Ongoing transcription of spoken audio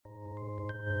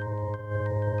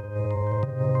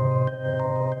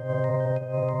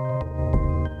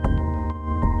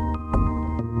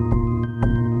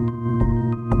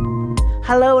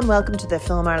Hello and welcome to the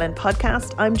Film Ireland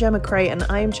podcast. I'm Gemma Cray and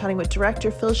I am chatting with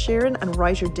director Phil Sheeran and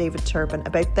writer David Turpin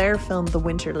about their film The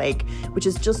Winter Lake, which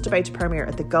is just about to premiere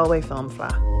at the Galway Film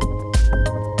Fleadh.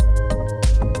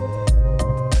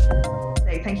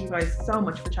 Thank you guys so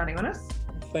much for chatting with us.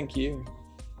 Thank you.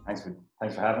 Thanks for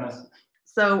having us.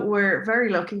 So we're very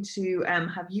lucky to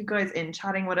have you guys in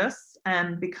chatting with us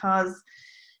because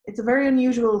it's a very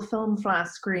unusual Film Fleadh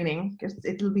screening.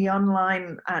 It'll be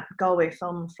online at Galway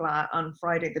Film Fleadh on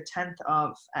Friday the 10th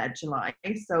of July.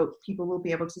 So people will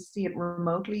be able to see it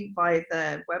remotely via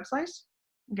the website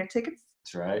and get tickets.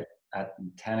 That's right. At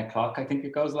 10 o'clock, I think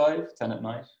it goes live, 10 at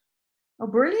night. Oh,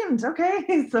 brilliant.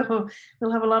 Okay. So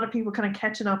we'll have a lot of people kind of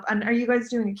catching up. And are you guys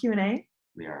doing a Q&A?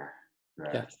 We are.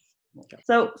 Yes.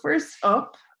 So first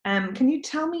up, can you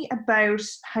tell me about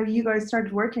how you guys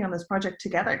started working on this project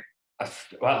together?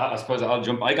 Well, I suppose I'll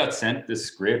jump. I got sent the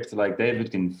script. Like David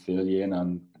can fill you in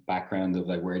on the background of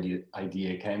like where the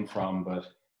idea came from, but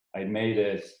I'd made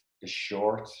a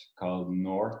short called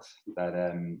North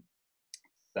that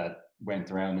went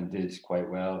around and did quite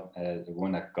well. The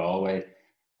one at Galway,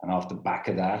 and off the back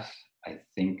of that, I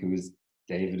think it was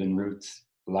David and Ruth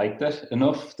liked it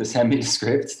enough to send me the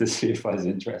script to see if I was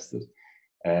interested.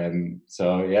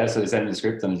 So they sent me the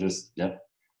script and I just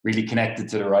really connected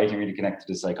to the writing, really connected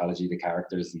to the psychology of the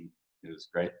characters, and it was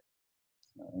great.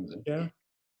 Yeah,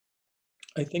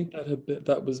 I think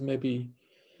that was maybe,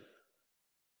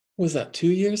 was that 2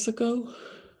 years ago?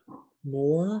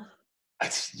 More?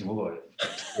 That's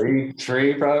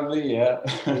three probably. Yeah.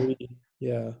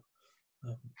 Yeah.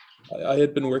 I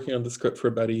had been working on the script for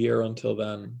about a year until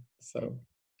then. So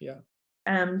yeah.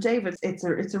 David, it's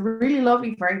a really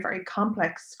lovely, very, very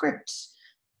complex script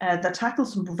that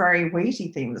tackles some very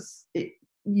weighty themes.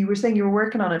 You were saying you were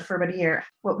working on it for about a year.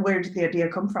 Where did the idea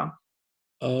come from?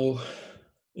 Oh,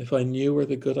 if I knew where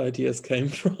the good ideas came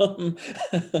from.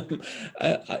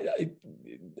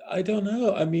 I don't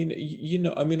know. I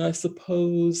mean, I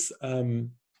suppose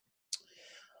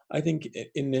I think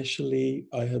initially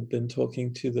I had been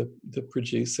talking to the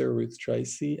producer, Ruth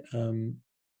Tracy,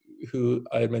 who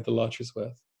I had made The Lodgers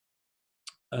with.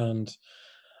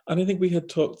 And I think we had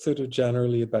talked sort of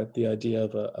generally about the idea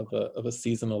of a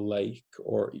seasonal lake,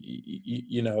 or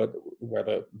where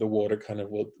the water kind of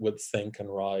would sink and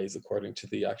rise according to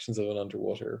the actions of an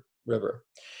underwater river.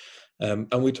 And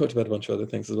we talked about a bunch of other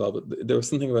things as well, but there was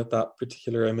something about that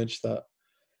particular image that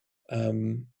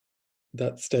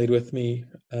that stayed with me,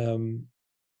 and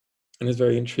I was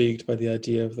very intrigued by the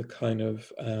idea of the kind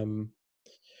of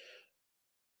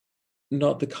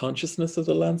not the consciousness of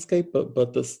the landscape, but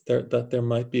that there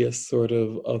might be a sort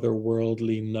of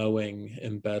otherworldly knowing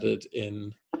embedded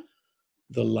in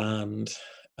the land,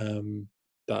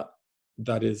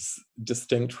 that is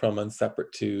distinct from and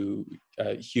separate to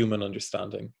human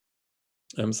understanding.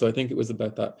 So I think it was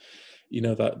about that,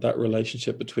 that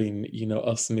relationship between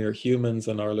us mere humans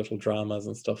and our little dramas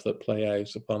and stuff that play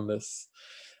out upon this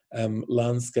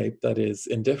landscape that is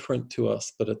indifferent to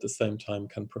us, but at the same time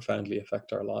can profoundly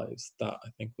affect our lives. That, I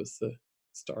think, was the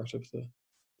start of the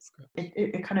script.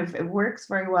 It works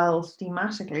very well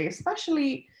thematically,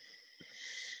 especially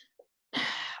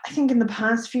I think in the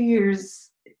past few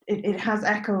years it has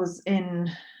echoes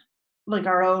in like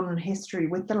our own history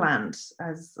with the land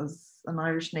as an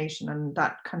Irish nation, and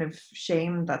that kind of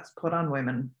shame that's put on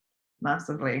women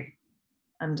massively.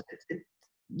 And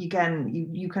you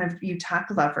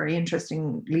tackle that very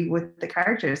interestingly with the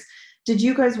characters. Did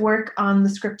you guys work on the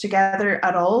script together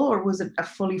at all, or was it a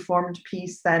fully formed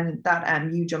piece then that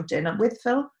you jumped in with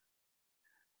Phil?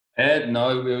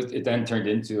 No, it then turned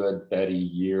into about a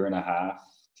year and a half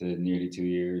to nearly 2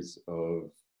 years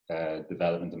of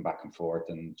development and back and forth,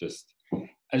 and just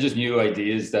new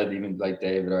ideas that even like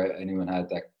David or anyone had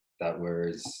that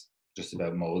was just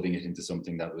about molding it into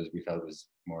something that we felt was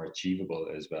more achievable,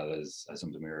 as well as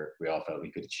something we all felt we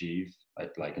could achieve,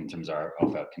 like in terms of all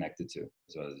felt connected to,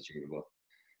 as well as achievable.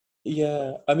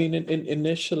 Yeah, I mean,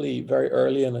 initially, very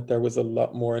early in it, there was a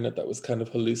lot more in it that was kind of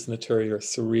hallucinatory or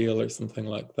surreal or something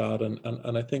like that.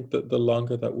 And I think that the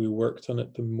longer that we worked on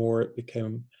it, the more it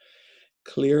became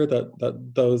clear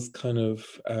that those kind of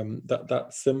that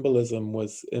symbolism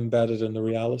was embedded in the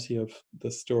reality of the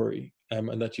story,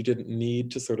 and that you didn't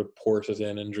need to sort of port it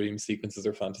in dream sequences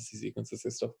or fantasy sequences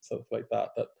or stuff like that.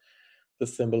 That the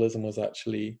symbolism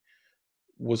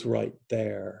was right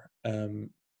there. And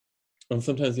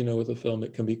sometimes, with a film,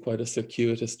 it can be quite a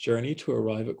circuitous journey to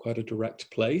arrive at quite a direct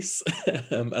place,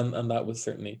 and that was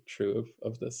certainly true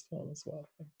of this film as well,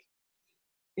 I think.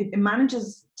 It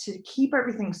manages to keep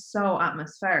everything so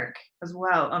atmospheric as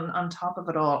well on top of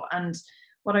it all. And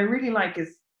what I really like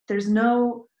is there's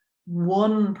no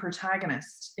one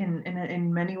protagonist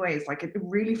in many ways. Like it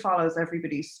really follows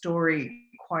everybody's story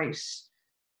quite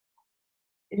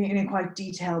in a quite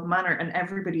detailed manner, and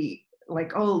everybody,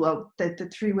 like, oh well, the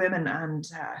three women and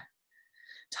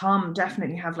Tom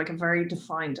definitely have like a very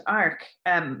defined arc.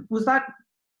 Was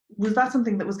that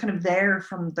something that was kind of there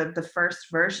from the first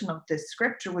version of this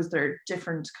script, or was there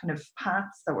different kind of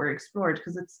paths that were explored?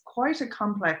 Because it's quite a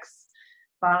complex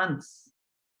balance.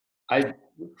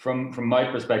 From my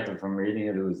perspective, from reading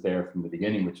it, it was there from the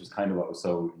beginning, which was kind of what was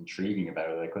so intriguing about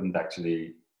it. I couldn't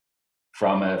actually,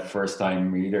 from a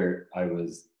first-time reader, I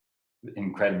was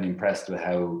incredibly impressed with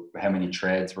how many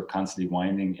threads were constantly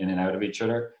winding in and out of each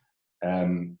other.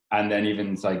 And then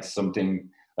even like something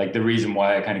like the reason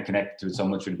why I kind of connected to it so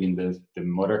much would have been the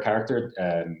mother character,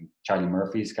 Charlie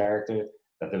Murphy's character,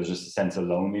 that there was just a sense of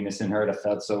loneliness in her that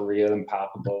felt so real and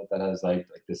palpable that I was like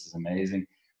this is amazing.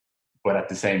 But at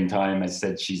the same time, as I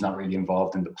said, she's not really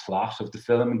involved in the plot of the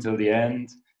film until the end.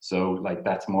 So like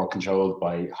that's more controlled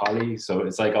by Holly. So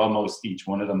it's like almost each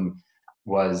one of them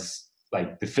was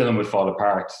like the film would fall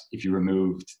apart if you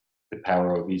removed the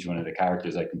power of each one of the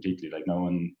characters like completely. Like no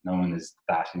one is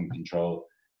that in control.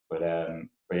 But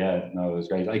yeah, no, it was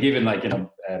great. Like even like, you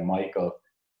know, Michael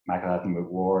McAlhatton with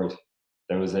Ward,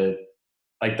 there was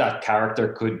like that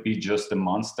character could be just a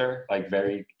monster, like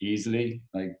very easily.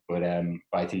 Like, but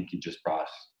I think he just brought,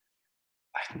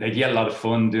 like, he had a lot of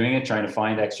fun doing it, trying to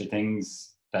find extra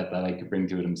things that I could bring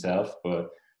to it himself. But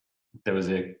there was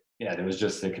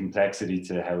just a complexity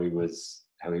to how he was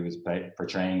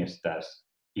portraying it that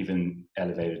even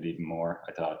elevated even more,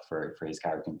 I thought, for his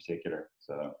character in particular.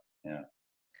 So yeah.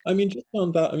 I mean, just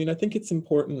on that, I mean, I think it's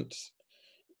important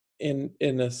in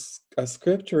a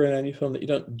script or in any film that you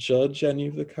don't judge any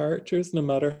of the characters, no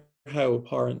matter how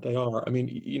apparent they are. I mean,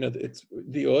 you know, it's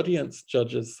the audience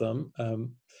judges them,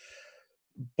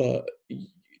 but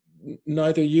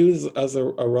neither you as a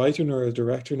writer nor a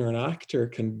director nor an actor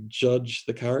can judge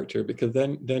the character, because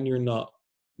then you're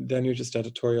just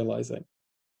editorializing.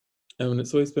 And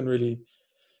it's always been really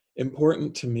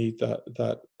important to me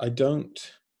that I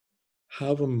don't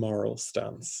have a moral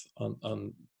stance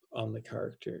on the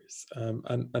characters.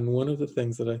 And one of the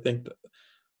things that I think that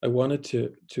I wanted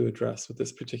to address with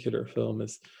this particular film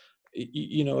is,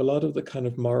 you know, a lot of the kind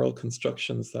of moral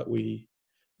constructions that we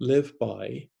live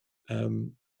by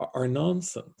are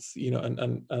nonsense, you know,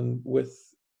 and with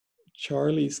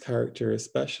Charlie's character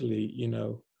especially, you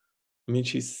know, I mean,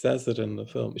 she says it in the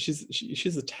film.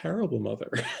 She's a terrible mother,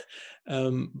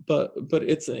 but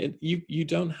you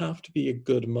don't have to be a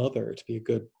good mother to be a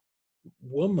good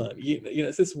woman. You know,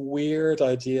 it's this weird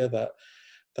idea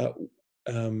that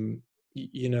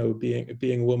you know,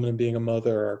 being a woman and being a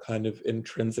mother are kind of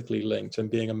intrinsically linked, and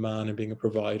being a man and being a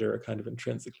provider are kind of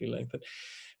intrinsically linked.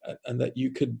 And that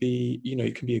you could be, you know,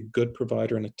 you can be a good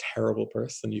provider and a terrible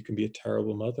person. You can be a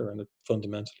terrible mother and a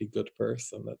fundamentally good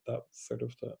person. That's sort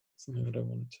of something that I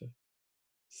wanted to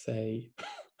say.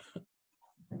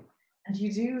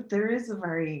 And there is a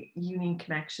very unique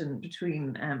connection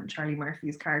between Charlie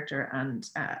Murphy's character and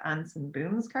Anson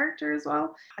Boone's character as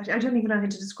well. I don't even know how to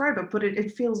describe it, but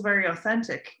it feels very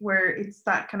authentic, where it's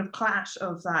that kind of clash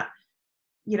of that,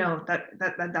 you know,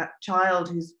 that child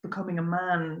who's becoming a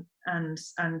man, and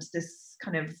this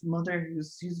kind of mother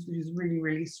who's really,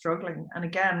 really struggling. And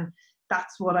again,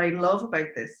 that's what I love about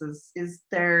this is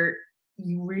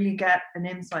you really get an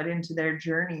insight into their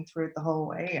journey throughout the whole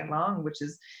way along, which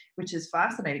is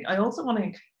fascinating. I also want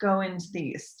to go into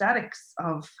the aesthetics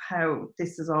of how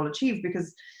this is all achieved,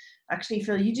 because actually,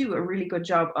 Phil, you do a really good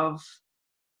job of,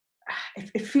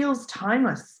 it feels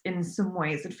timeless in some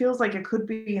ways. It feels like it could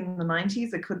be in the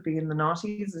 90s, it could be in the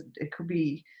noughties, it could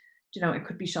be, you know, it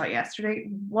could be shot yesterday.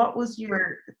 What was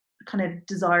your kind of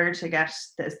desire to get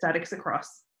the aesthetics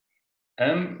across?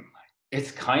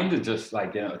 It's kind of just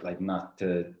like, you know, like, not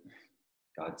to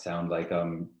sound like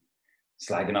I'm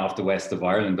slagging off the west of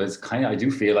Ireland, but it's kind of, I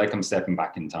do feel like I'm stepping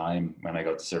back in time when I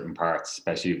go to certain parts,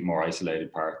 especially more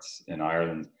isolated parts in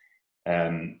Ireland.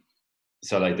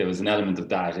 So like there was an element of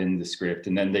that in the script,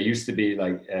 and then there used to be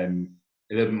like a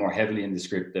little bit more heavily in the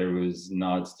script, there was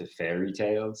nods to fairy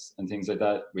tales and things like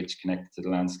that, which connected to the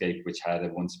landscape, which had a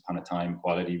once upon a time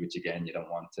quality, which again, you don't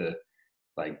want to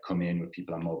like come in with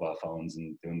people on mobile phones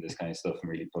and doing this kind of stuff and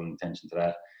really pulling attention to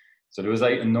that. So there was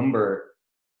like a number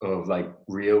of like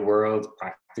real world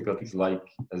practical things, like,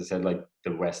 as I said, like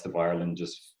the west of Ireland,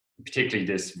 just particularly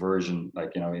this version,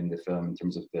 like, you know, in the film, in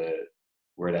terms of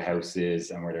where the house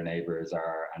is and where their neighbors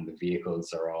are, and the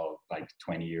vehicles are all like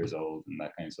 20 years old and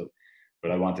that kind of stuff.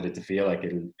 But I wanted it to feel like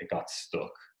it got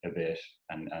stuck a bit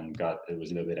and it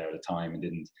was a little bit out of time, and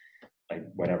didn't, like,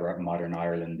 whatever modern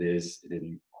Ireland is, it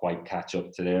didn't quite catch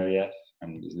up to there yet,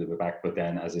 and there's a little bit back. But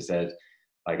then, as I said,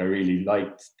 like I really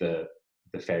liked the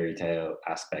fairy tale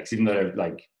aspects, even though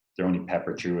they're only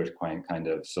peppered through it quite kind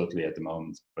of subtly at the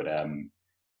moment. But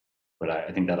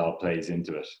I think that all plays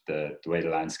into it. The way the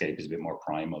landscape is a bit more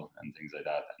primal and things like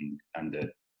that, and the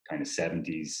kind of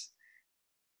 70s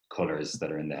colors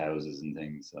that are in the houses and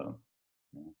things. So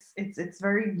yeah. It's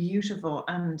very beautiful,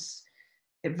 and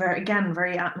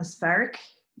very atmospheric.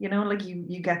 You know, like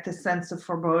you get this sense of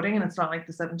foreboding, and it's not like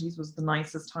the 70s was the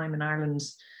nicest time in Ireland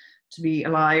to be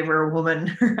alive or a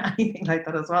woman or anything like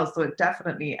that as well. So it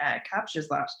definitely captures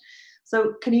that.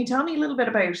 So can you tell me a little bit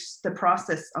about the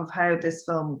process of how this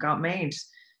film got made?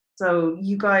 So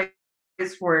you guys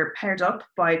were paired up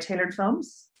by Tailored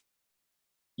Films.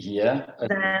 Yeah.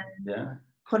 Then Yeah.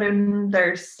 put in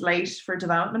their slate for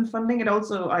development funding. It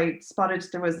also, I spotted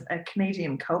there was a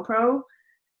Canadian co-pro.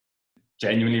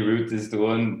 Genuinely, Ruth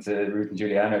and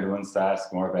Juliana are the ones to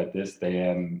ask more about this.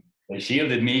 They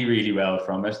shielded me really well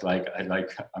from it.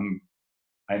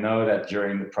 I know that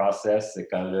during the process it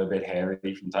got a little bit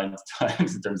hairy from time to time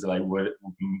in terms of like,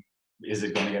 is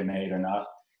it going to get made or not?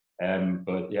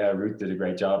 But yeah, Ruth did a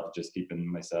great job of just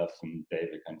keeping myself and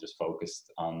David kind of just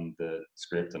focused on the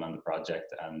script and on the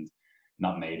project, and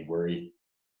not made worry,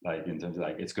 like in terms of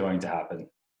like it's going to happen,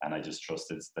 and I just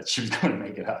trusted that she was going to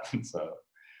make it happen. So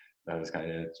that was kind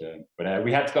of it. Yeah. But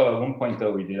we had to go at one point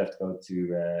though. We did have to go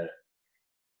to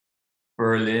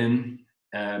Berlin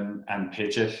and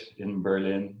pitch it in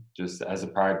Berlin just as a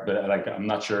part. But like I'm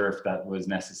not sure if that was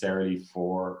necessarily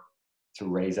to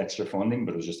raise extra funding,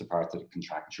 but it was just a part of the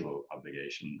contractual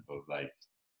obligation of like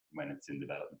when it's in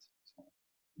development. So,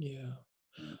 Yeah.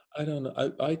 I don't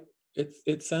know.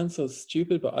 It sounds so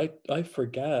stupid, but I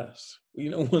forget.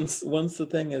 You know, once the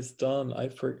thing is done,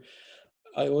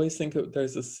 I always think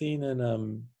there's a scene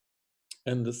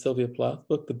in the Sylvia Plath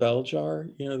book, The Bell Jar,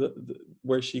 you know,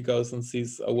 where she goes and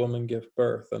sees a woman give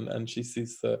birth, and she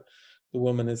sees the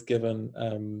woman is given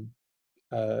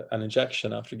an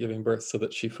injection after giving birth so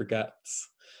that she forgets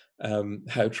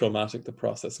how traumatic the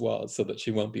process was, so that she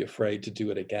won't be afraid to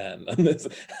do it again. And this,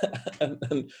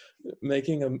 and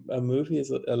making a movie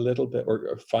is a little bit,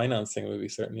 or financing a movie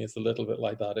certainly is a little bit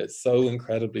like that. It's so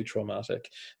incredibly traumatic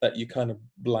that you kind of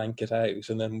blank it out,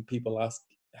 and then when people ask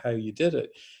how you did it,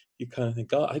 you kind of think,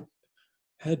 God,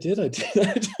 how did I do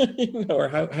that? You know, or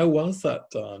how was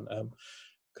that done?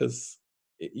 Because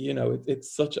you know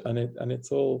it's such, and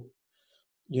it's all,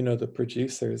 you know, the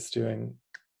producers doing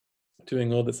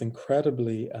all this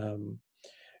incredibly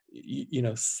you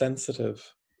know,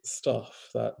 sensitive stuff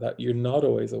that you're not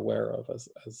always aware of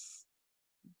as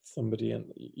somebody,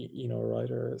 and you know, a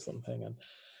writer or something,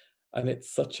 and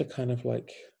it's such a kind of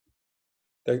like,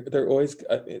 there always,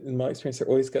 in my experience, there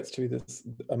always gets to be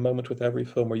a moment with every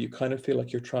film where you kind of feel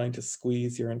like you're trying to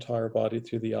squeeze your entire body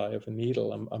through the eye of a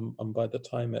needle, and by the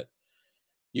time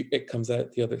it comes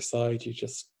out the other side, you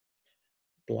just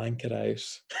blank it out.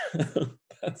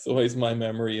 That's always my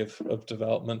memory of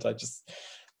development.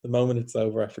 The moment it's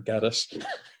over, I forget it.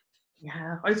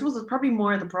 Yeah, I suppose it's probably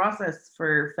more the process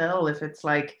for Phil. If it's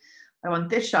like, I want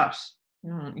this shot,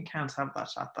 you can't have that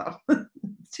shot though.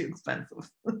 It's too expensive.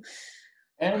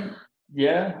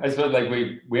 Yeah, I suppose like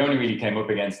we only really came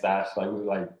up against that.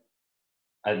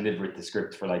 I'd lived with the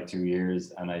script for like 2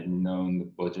 years, and I'd known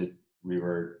the budget we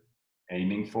were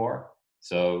aiming for.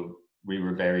 So we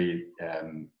were very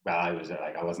I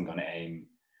wasn't going to aim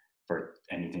for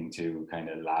anything too kind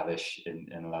of lavish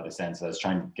in a lot of sense. I was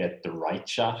trying to get the right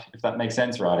shot, if that makes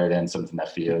sense, rather than something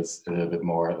that feels a little bit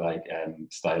more like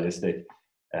stylistic.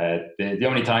 The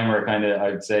only time where I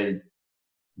would say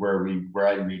where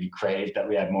I really craved that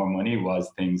we had more money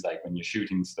was things like when you're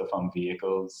shooting stuff on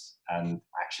vehicles and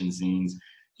action scenes.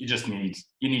 You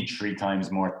need 3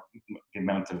 times more the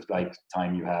amount of like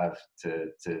time you have to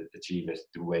achieve it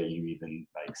the way you even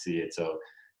like see it. So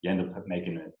you end up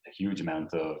making a huge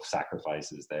amount of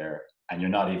sacrifices there, and you're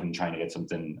not even trying to get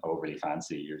something overly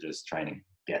fancy. You're just trying to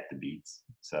get the beats.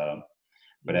 So,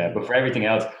 but for everything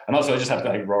else, and also I just have to,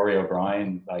 like, Rory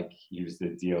O'Brien, like he was the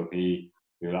DOP.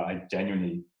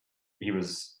 He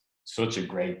was such a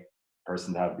great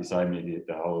person to have beside me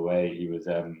the whole way. He was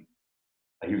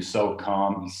so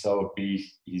calm, he's so upbeat,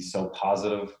 he's so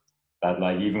positive that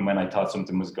like even when I thought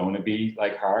something was going to be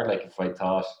like hard, like if I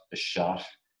thought a shot,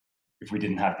 if we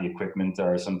didn't have the equipment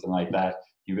or something like that,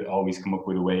 he would always come up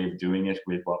with a way of doing it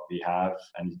with what we have,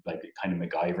 and like a kind of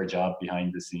MacGyver job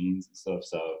behind the scenes and stuff.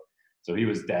 So he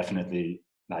was definitely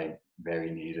like very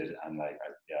needed, and like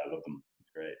I love him. It's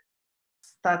great.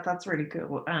 That's really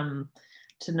cool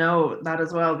to know that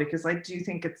as well, because I do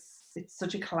think it's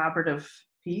such a collaborative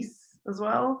piece. as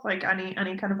well, like any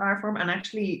kind of art form? And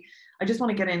actually, I just want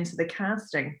to get into the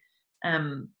casting.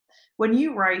 When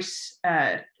you write,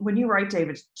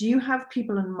 David, do you have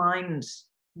people in mind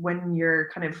when you're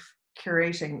kind of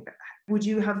curating? Would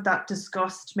you have that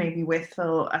discussed maybe with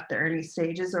Phil at the early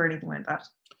stages or anything like that?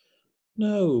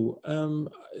 No,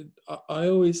 I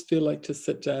always feel like to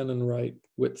sit down and write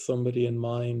with somebody in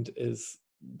mind is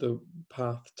the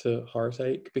path to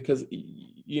heartache, because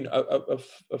you know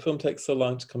a film takes so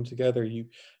long to come together. You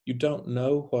don't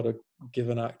know what a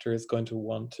given actor is going to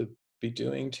want to be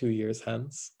doing 2 years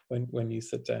hence when you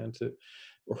sit down to,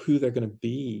 or who they're going to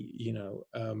be. You know,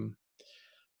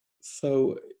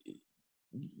 so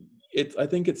I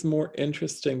think it's more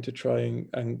interesting to try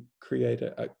and create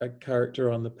a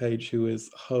character on the page who is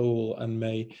whole and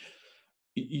may,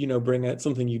 you know, bring out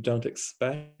something you don't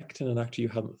expect in an actor you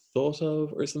hadn't thought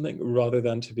of or something, rather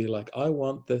than to be like, I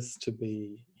want this to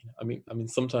be, you know, I mean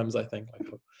sometimes I think I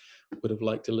would have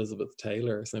liked Elizabeth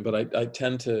Taylor or something, but I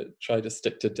tend to try to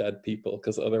stick to dead people,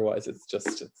 because otherwise it's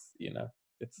you know,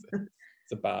 it's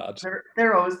a bad.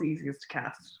 They're always the easiest to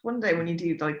cast. One day when you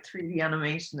do like 3D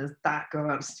animation is that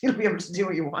good, you'll be able to do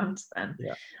what you want then.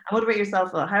 Yeah. And what about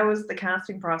yourself, Phil? How was the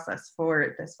casting process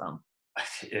for this film?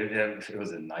 It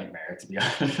was a nightmare, to be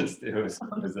honest. It was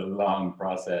a long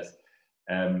process.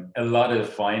 A lot of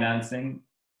financing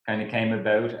kind of came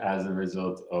about as a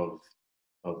result of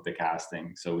the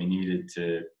casting. So we needed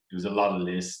to. There was a lot of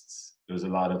lists. There was a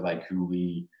lot of like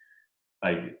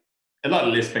a lot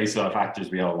of lists based off actors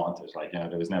we all wanted. Like, you know,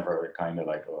 there was never kind of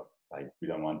like, oh, like we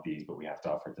don't want these, but we have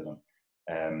to offer to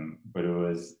them. But it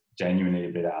was genuinely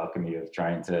a bit of alchemy of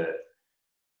trying to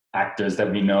actors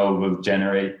that we know will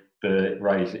generate the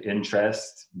right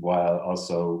interest, while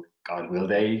also, God, will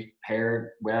they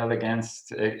pair well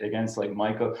against like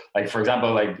Michael? Like, for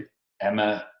example, like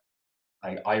Emma,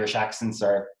 like Irish accents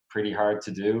are pretty hard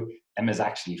to do. Emma's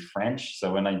actually French,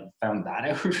 so when I found that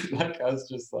out, like I was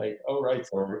just like, oh right,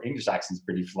 so her English accent's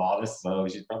pretty flawless, so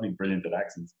she's probably brilliant at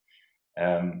accents.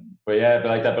 But yeah, but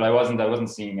like that. But I wasn't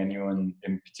seeing anyone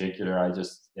in particular. I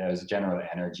just, yeah, it was a general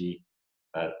energy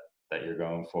that you're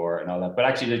going for and all that. But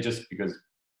actually, just because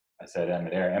I said Emma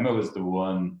there, Emma was the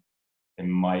one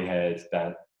in my head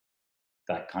that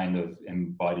kind of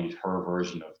embodied her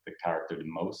version of the character the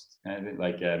most. And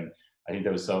like, I think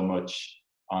there was so much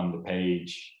on the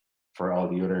page for all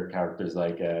the other characters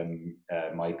like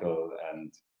Michael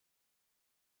and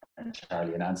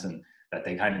Charlie and Anson, that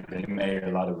they made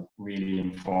a lot of really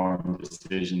informed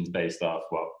decisions based off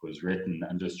what was written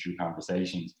and just through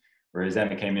conversations. Whereas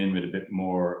Emma came in with a bit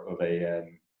more of a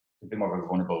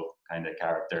vulnerable kind of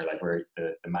character, like where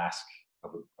the mask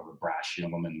of a brash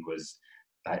young woman was,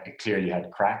 it clearly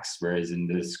had cracks, whereas in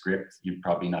the script you'd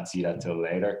probably not see that till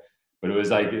later. But it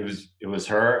was like it was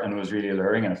her, and it was really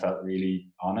alluring, and it felt really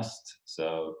honest.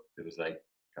 So it was like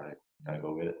gotta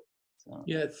go with it. So.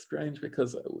 Yeah, it's strange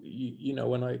because you know,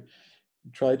 when I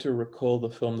try to recall the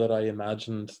film that I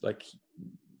imagined like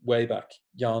way back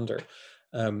yonder,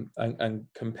 and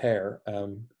compare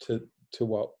to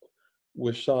what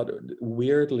was shot,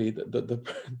 weirdly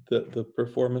the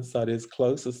performance that is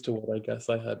closest to what I guess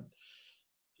I had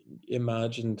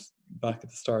imagined back at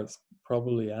the start is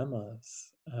probably Emma's.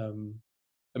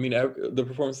 I mean, the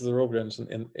performances are over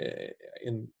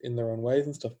in their own ways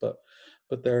and stuff, but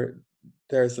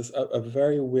there's this a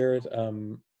very weird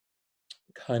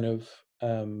kind of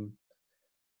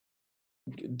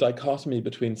dichotomy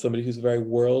between somebody who's very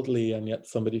worldly and yet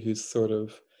somebody who's sort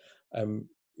of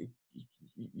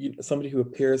somebody who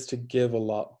appears to give a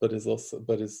lot but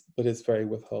is very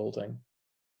withholding.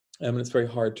 And it's very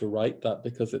hard to write that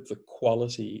because it's a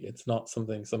quality. It's not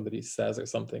something somebody says or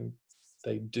something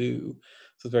they do.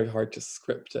 So it's very hard to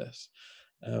script it.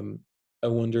 I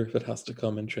wonder if it has to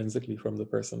come intrinsically from the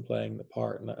person playing the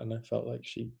part. And I felt like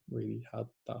she really had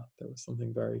that. There was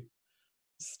something very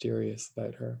mysterious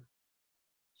about her.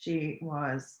 She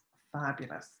was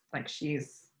fabulous. Like,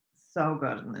 she's so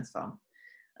good in this film.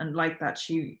 And like that,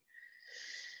 she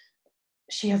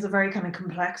has a very kind of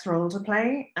complex role to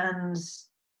play, and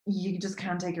you just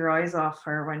can't take your eyes off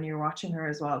her when you're watching her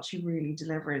as well. She really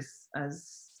delivers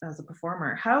as a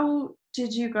performer. How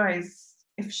did you guys,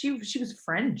 if she was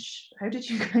French, how did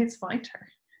you guys find her?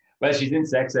 Well, she's in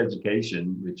Sex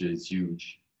Education, which is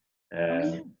huge.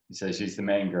 So she's the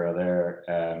main girl there.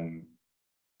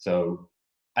 So,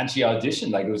 and she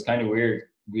auditioned, like, it was kind of weird.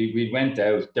 We went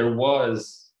out, there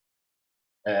was,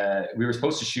 we were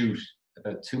supposed to shoot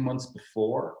about 2 months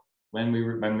before when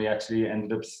we actually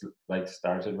ended up like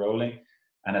started rolling.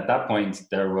 And at that point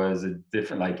there was a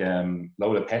different, like,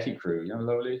 Lola Pettigrew, you know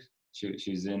Lola?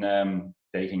 She's in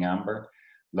Dating Amber.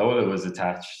 Lola was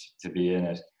attached to be in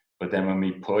it, But then when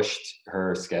we pushed,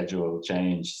 her schedule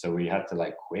changed, so we had to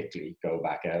like quickly go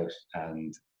back out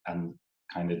and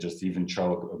kind of just even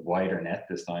throw a wider net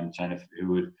this time, trying to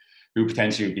who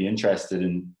potentially would be interested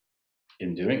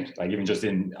in doing it, like even just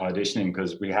in auditioning,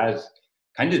 because we kind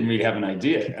of didn't really have an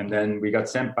idea. And then we got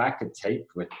sent back a tape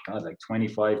with like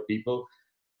 25 people,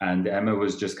 and Emma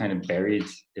was just kind of buried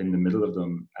in the middle of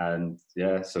them. And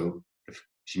yeah, so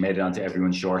she made it onto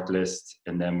everyone's short list,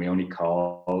 and then we only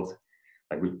called,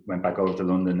 like we went back over to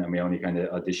London and we only kind of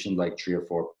auditioned like 3 or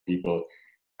 4 people,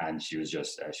 and she was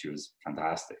just she was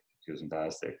fantastic. She was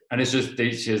fantastic. And it's just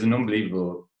she has an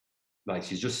unbelievable, like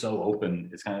she's just so open.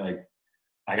 It's kind of like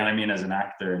I mean, as an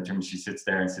actor, in terms she sits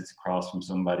there and sits across from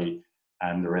somebody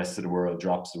and the rest of the world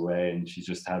drops away, and she's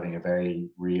just having a very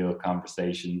real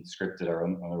conversation, scripted or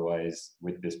otherwise,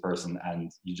 with this person,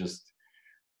 and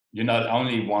you're not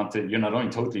only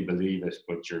totally believe it,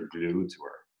 but you're glued to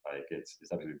her. Like it's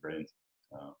absolutely brilliant.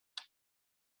 So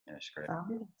yeah, she's great.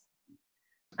 Fabulous.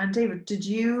 And David,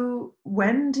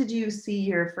 when did you see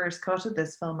your first cut of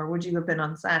this film, or would you have been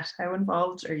on set? How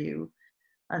involved are you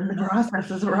in the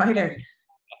process as a writer?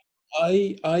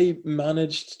 I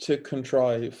managed to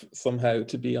contrive somehow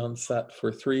to be on set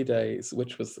for 3 days,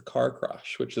 which was the car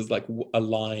crash, which is like a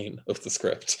line of the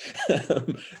script.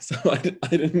 So I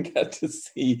didn't get to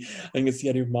see, I didn't see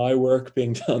any of my work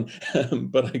being done,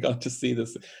 but I got to see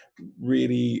this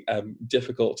really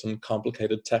difficult and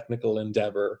complicated technical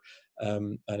endeavor,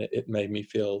 and it made me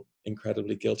feel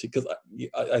incredibly guilty, because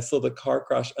I saw the car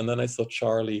crash and then I saw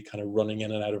Charlie kind of running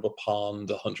in and out of a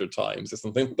pond 100 times or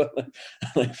something. And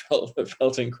I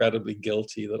felt incredibly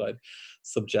guilty that I'd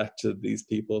subjected these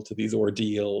people to these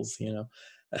ordeals, you know.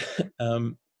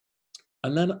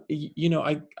 And then, you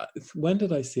know, when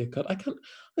did I see a cut? I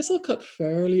saw a cut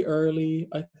fairly early,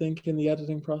 I think, in the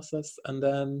editing process, and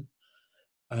then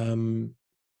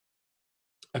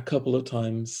a couple of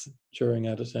times during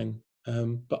editing.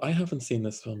 But I haven't seen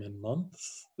this film in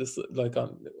months. This, like,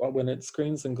 when it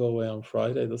screens in Galway on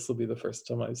Friday, this will be the first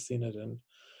time I've seen it in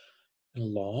a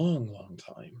long, long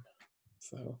time.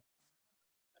 So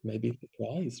maybe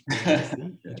surprised.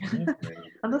 And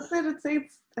that's it.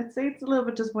 I'd say it's a little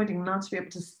bit disappointing not to be able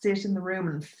to sit in the room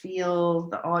and feel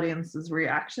the audience's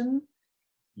reaction.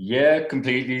 Yeah,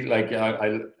 completely. Like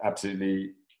I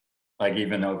absolutely, like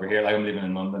even over here, like I'm living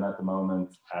in London at the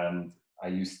moment, and I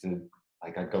used to,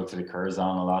 like, I'd go to the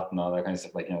Curzon a lot and all that kind of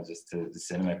stuff, like, you know, just to the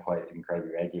cinema quite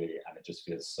incredibly regularly, and it just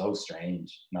feels so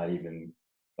strange not even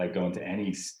like going to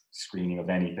any screening of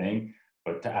anything.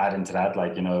 But to add into that,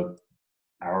 like, you know,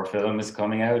 our film is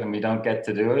coming out and we don't get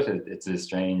to do it. It's a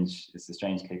strange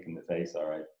kick in the face, all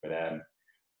right. But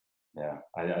yeah,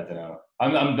 I don't know.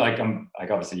 I'm like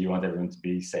obviously you want everyone to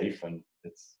be safe and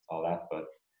it's all that, but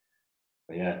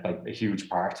yeah, like a huge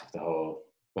part of the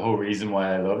whole reason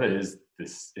why I love it is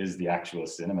the actual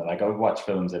cinema. Like I watch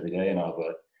films every day and all,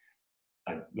 but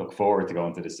I look forward to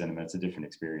going to the cinema. It's a different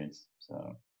experience.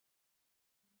 So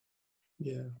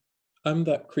yeah. I'm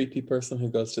that creepy person who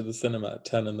goes to the cinema at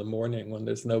 10 in the morning when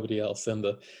there's nobody else in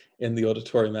the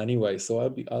auditorium anyway. So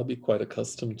I'll be quite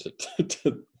accustomed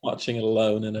to watching it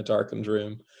alone in a darkened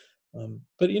room.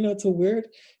 But you know, it's a weird.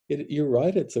 You're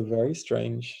right. It's a very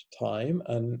strange time,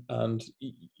 and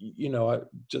you know, I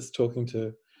just talking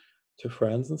to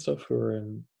friends and stuff who are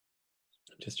in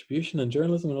distribution and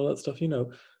journalism and all that stuff. You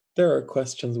know, there are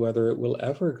questions whether it will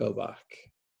ever go back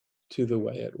to the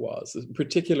way it was,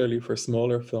 particularly for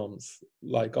smaller films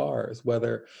like ours,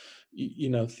 whether, you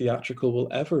know, theatrical will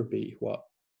ever be what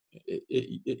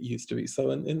it used to be.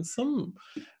 So in some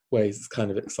ways, it's kind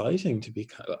of exciting to be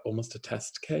kind of almost a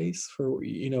test case for,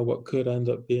 you know, what could end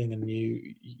up being a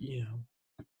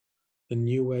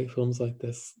new way films like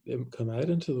this come out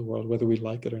into the world, whether we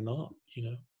like it or not, you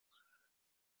know.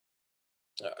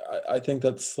 I think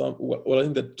that's well, I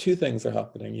think that two things are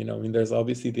happening. You know, I mean, there's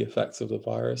obviously the effects of the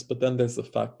virus, but then there's the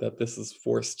fact that this has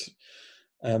forced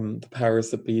the powers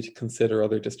that be to consider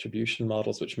other distribution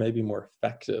models, which may be more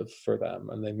effective for them,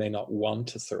 and they may not want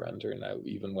to surrender now,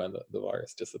 even when the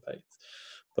virus dissipates.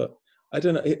 But I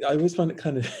don't know. I always find it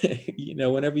kind of, you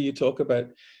know, whenever you talk about,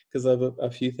 because I have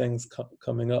a few things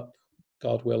coming up,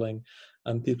 God willing,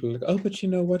 and people are like, oh, but you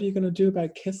know, what are you going to do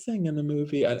about kissing in a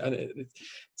movie? And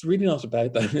it's really not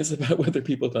about that. It's about whether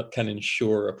people can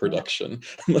ensure a production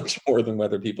much more than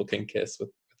whether people can kiss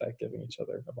without giving each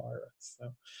other a virus.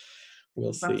 So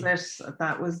we'll see. That's it.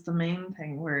 That was the main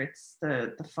thing, where it's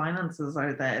the finances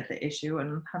are the issue,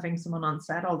 and having someone on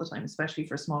set all the time, especially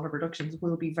for smaller productions,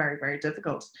 will be very, very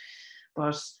difficult.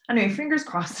 But anyway, fingers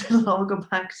crossed it'll all go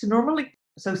back to normal.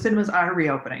 So cinemas are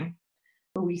reopening.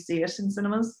 Will we see it in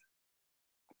cinemas?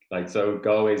 like, so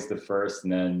Galway's the first,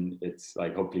 and then it's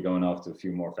like hopefully going off to a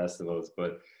few more festivals.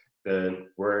 But the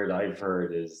word I've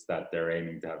heard is that they're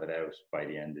aiming to have it out by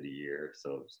the end of the year.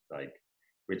 So it's like,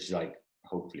 which like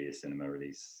hopefully a cinema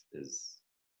release is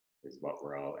what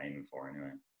we're all aiming for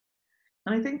anyway.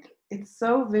 And I think it's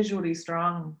so visually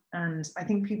strong, and I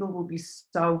think people will be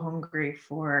so hungry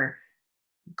for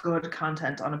good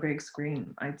content on a big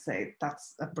screen. I'd say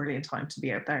that's a brilliant time to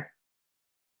be out there.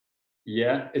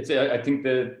 Yeah, it's I think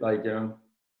that, like,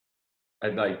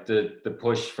 I'd like the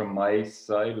push from my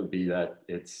side would be that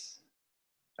it's,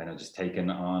 I know, just taken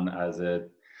on as a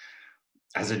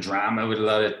drama with a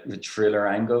lot of the thriller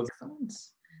angles. Excellent.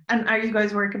 And are you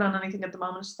guys working on anything at the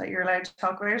moment that you're allowed to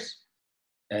talk about?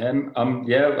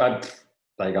 Yeah,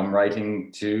 I'm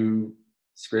writing 2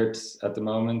 scripts at the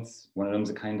moment. One of them's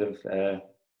a kind of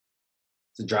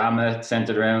it's a drama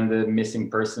centered around the missing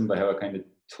person, by how it kind of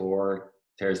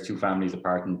tears 2 families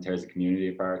apart and tears the community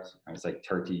apart. And it's like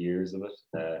 30 years of it.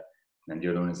 And then the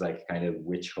other one is like kind of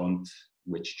witch hunt,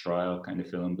 witch trial kind of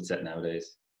film, but set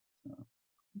nowadays. So,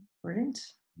 brilliant.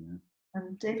 Yeah.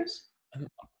 And David?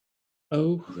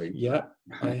 Oh, yeah,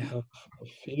 I have a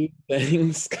few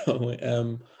things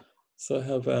going. So I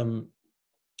have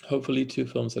hopefully 2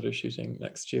 films that are shooting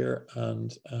next year,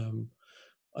 and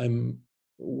I'm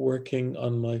working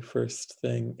on my first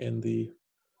thing in the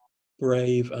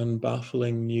brave and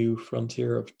baffling new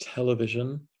frontier of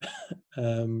television.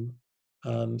 And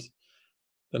then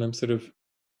I'm sort of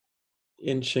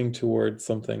inching towards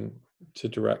something to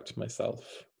direct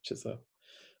myself, which is a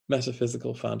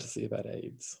metaphysical fantasy about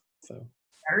AIDS. So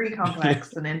very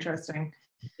complex and interesting.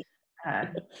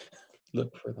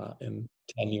 Look for that in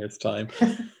 10 years' time.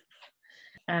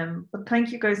 But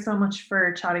thank you guys so much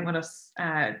for chatting with us.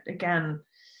 Again,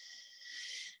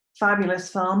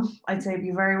 fabulous film. I'd say be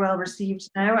very well received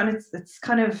now, and it's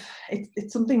kind of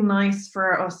it's something nice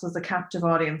for us as a captive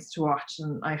audience to watch,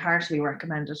 and I heartily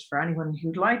recommend it for anyone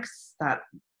who likes that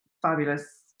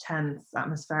fabulous, tense,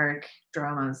 atmospheric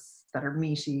dramas that are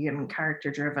meaty and character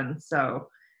driven. So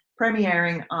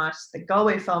premiering at the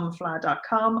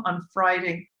galwayfilmfla.com on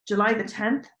Friday, July the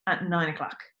 10th at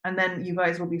 9:00, and then you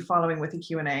guys will be following with a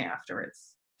Q&A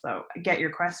afterwards, so get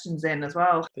your questions in as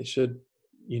well. They should,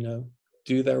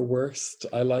 do their worst.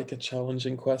 I like a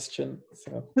challenging question.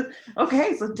 So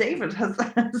okay, so David has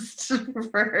asked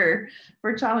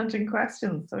for challenging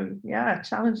questions, so yeah,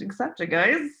 challenge accepted,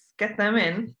 guys. Get them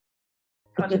in.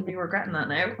 God, you'll be regretting that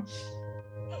now.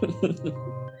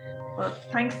 Well,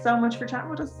 thanks so much for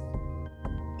chatting with us.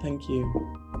 Thank you.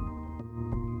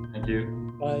 Thank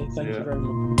you. Bye. Thank you very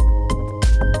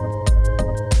much.